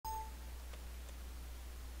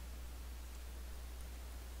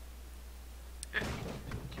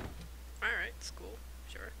School,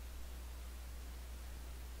 sure.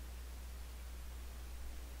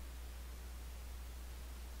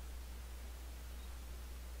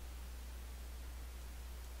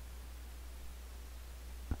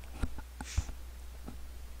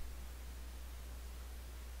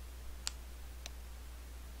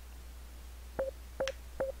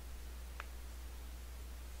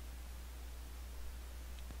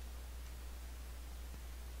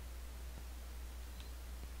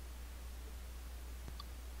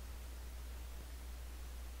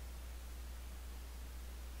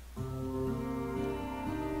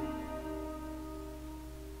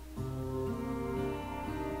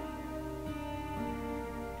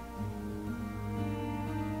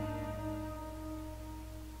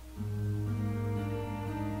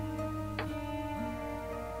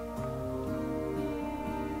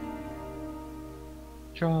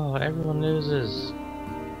 Draw, everyone loses.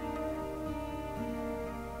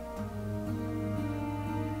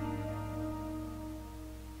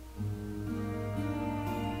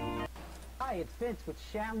 Hi, it's Vince with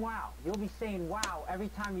Sham Wow. You'll be saying wow every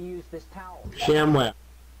time you use this towel. Sham wow.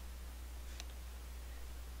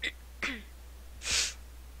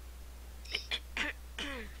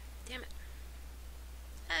 Damn it.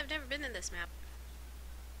 I've never been in this map.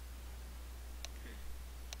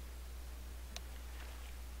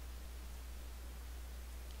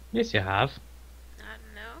 Yes, you have. No,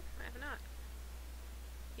 I have not.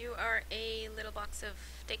 You are a little box of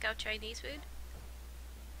takeout Chinese food?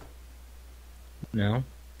 No.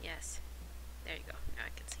 Yes. There you go. Now I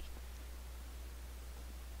can see.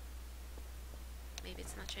 Maybe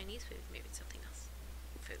it's not Chinese food. Maybe it's something else.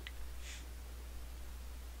 Food.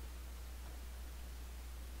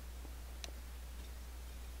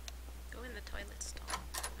 Go in the toilet stall.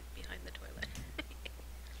 Like behind the toilet.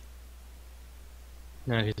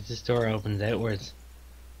 No, because this door opens outwards.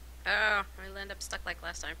 Oh, I'll end up stuck like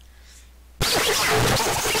last time.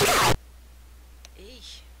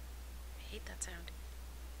 Eesh. I hate that sound.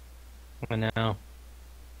 I know.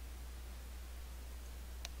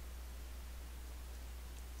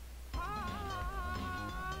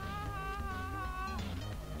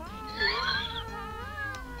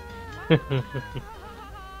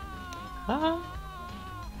 Ah.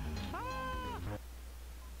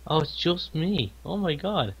 Oh, it's just me. Oh my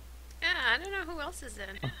god. Yeah, I don't know who else is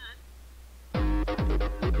in.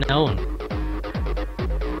 No one.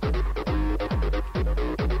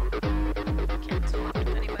 Can't swap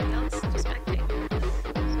with anybody else. Just spectate.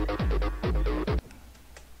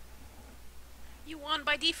 You won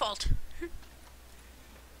by default.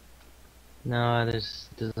 No, there's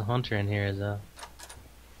a hunter in here as well.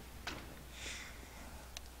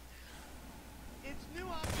 It's new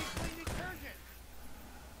OptiClean detergent.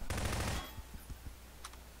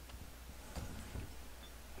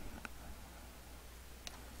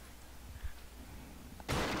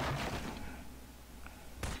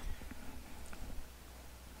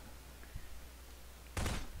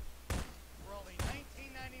 For only $19.99.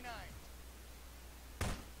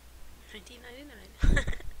 1999.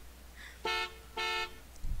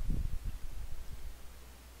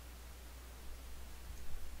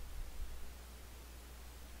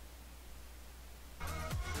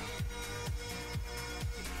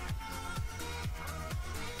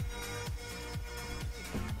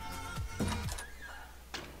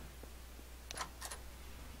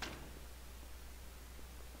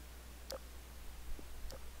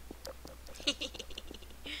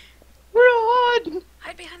 Run!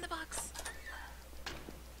 Hide behind the box.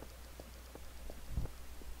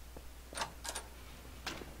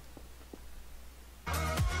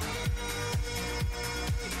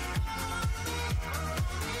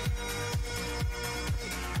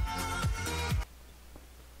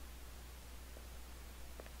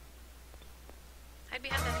 Hide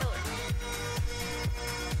behind that pillar.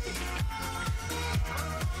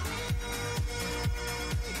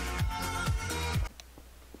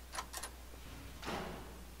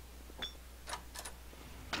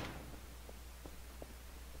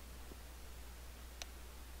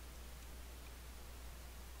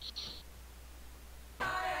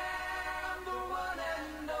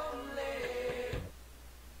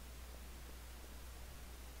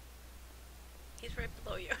 He's right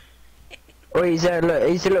below you. Oh, he's a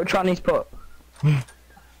little Chinese pot.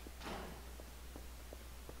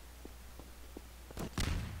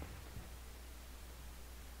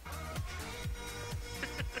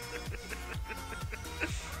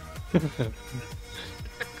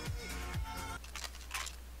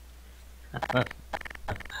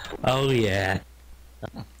 Oh yeah.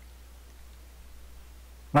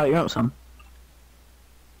 Oh, you want some?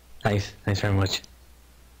 Nice, thanks very much.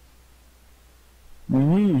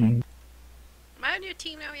 Mm. Am I on your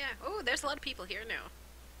team now? Yeah. Oh, there's a lot of people here now.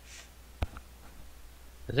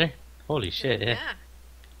 Is there? Holy shit, yeah. Yeah.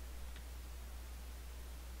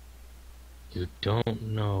 You don't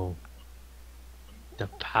know the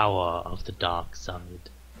power of the dark side.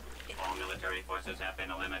 All military forces have been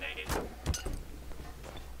eliminated.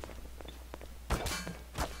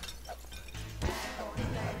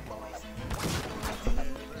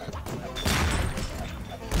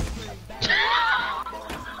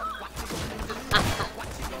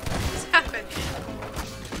 What's happened?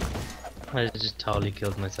 I just totally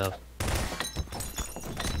killed myself.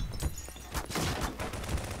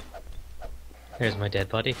 Here's my dead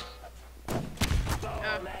body. Oh.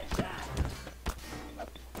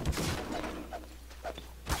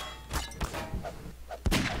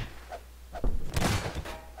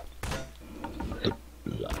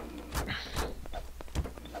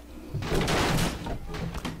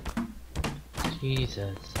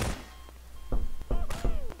 Jesus.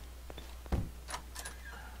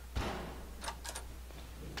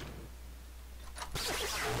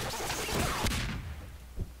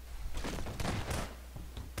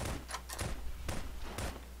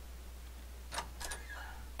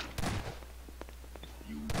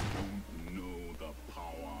 You don't know the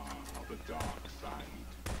power of the dark side.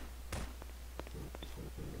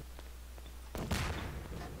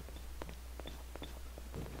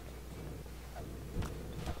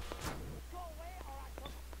 Go away or I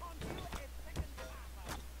shall punch you and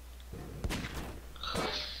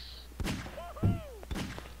chicken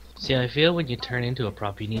See, I feel when you turn into a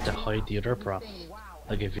prop, you need to hide the other prop.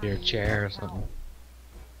 Like if you're a chair or something.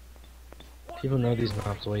 People know these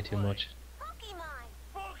maps way too much.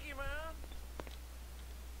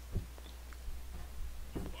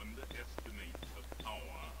 Underestimate the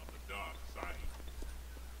power of the dark side.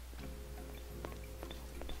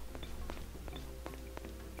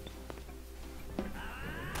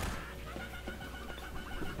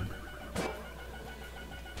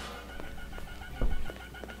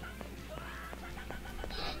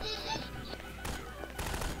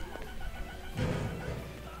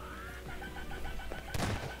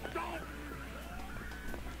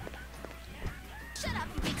 Shut up,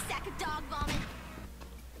 you big sack of dog vomit.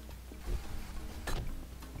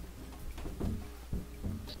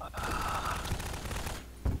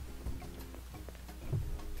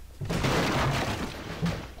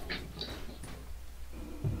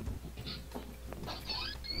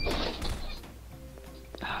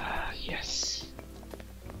 Ah, yes.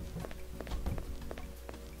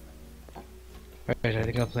 Alright, I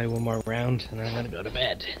think I'll play one more round and then I'm gonna go to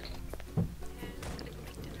bed.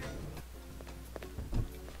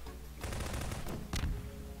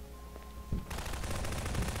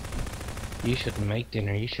 You shouldn't make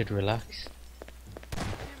dinner, you should relax. I'm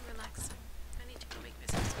relaxing. I need to go make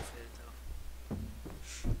myself some food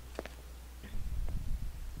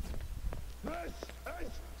though. This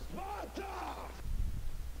is Sparta!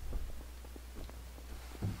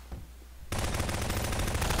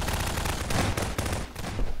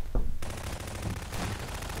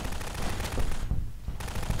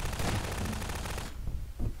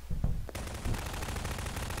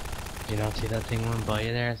 Did you not see that thing run by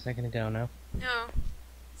you there a second ago, no? No.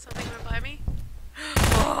 Something went by me?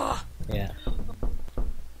 Oh! Yeah.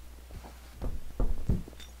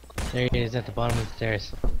 There he is at the bottom of the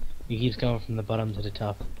stairs. He keeps going from the bottom to the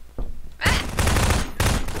top.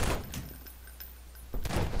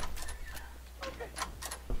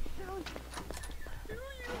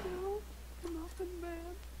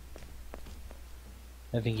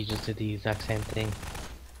 I think he just did the exact same thing.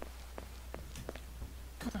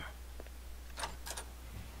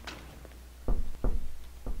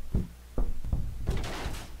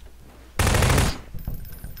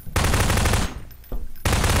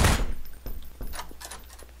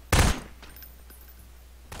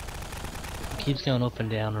 Keeps going up and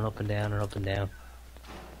down and up and down and up and down.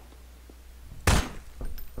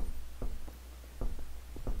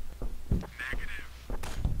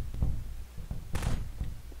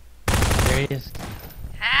 There he is.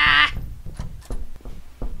 Ah!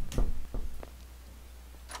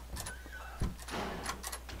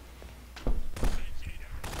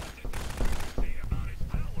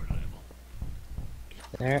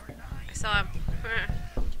 There. I saw him.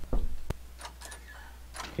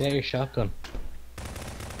 Get out your shotgun.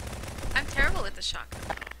 I'm terrible with the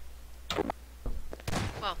shotgun.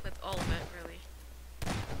 Well, with all of it, really.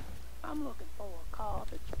 I'm looking for a car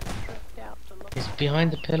that's been tricked out to look He's like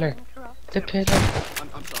behind the a pillar. truck. The pillar.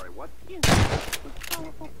 I'm sorry, what? You know, with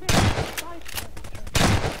colorful pictures, light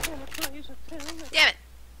furniture, and it plays a tune that Damn it!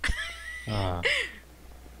 Ah.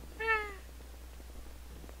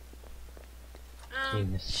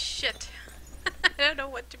 Genius. Shit. I don't know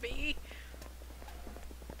what to be.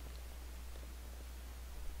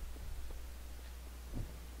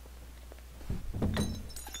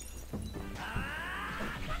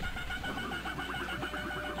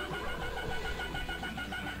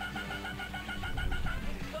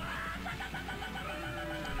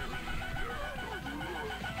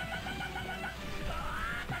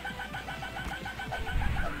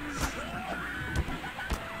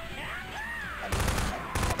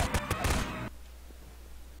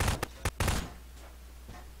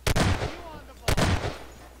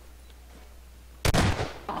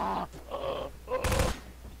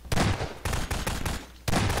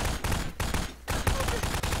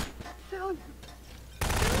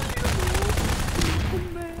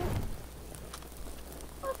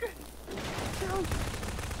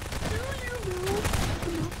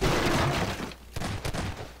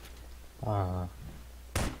 Ah.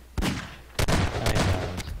 I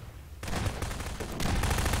died.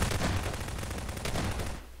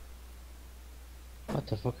 What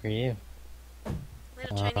the fuck are you?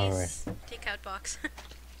 Little Alright. Chinese takeout box.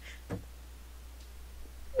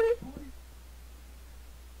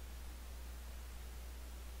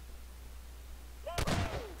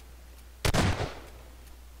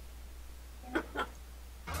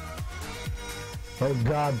 Oh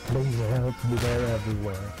God, please help me, they're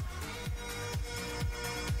everywhere.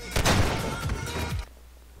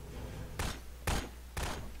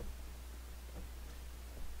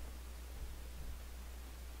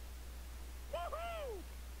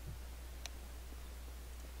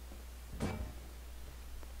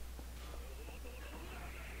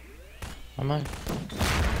 Am I?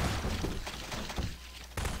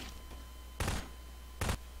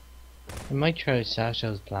 I might try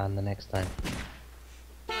Sasha's plan the next time.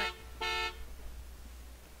 What?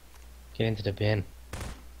 Get into the bin.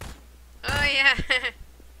 Oh yeah.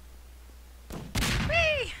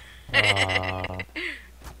 Whee! Ah.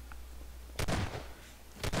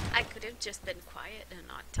 I could have just been quiet and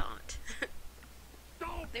not taunt.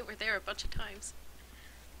 They were there a bunch of times.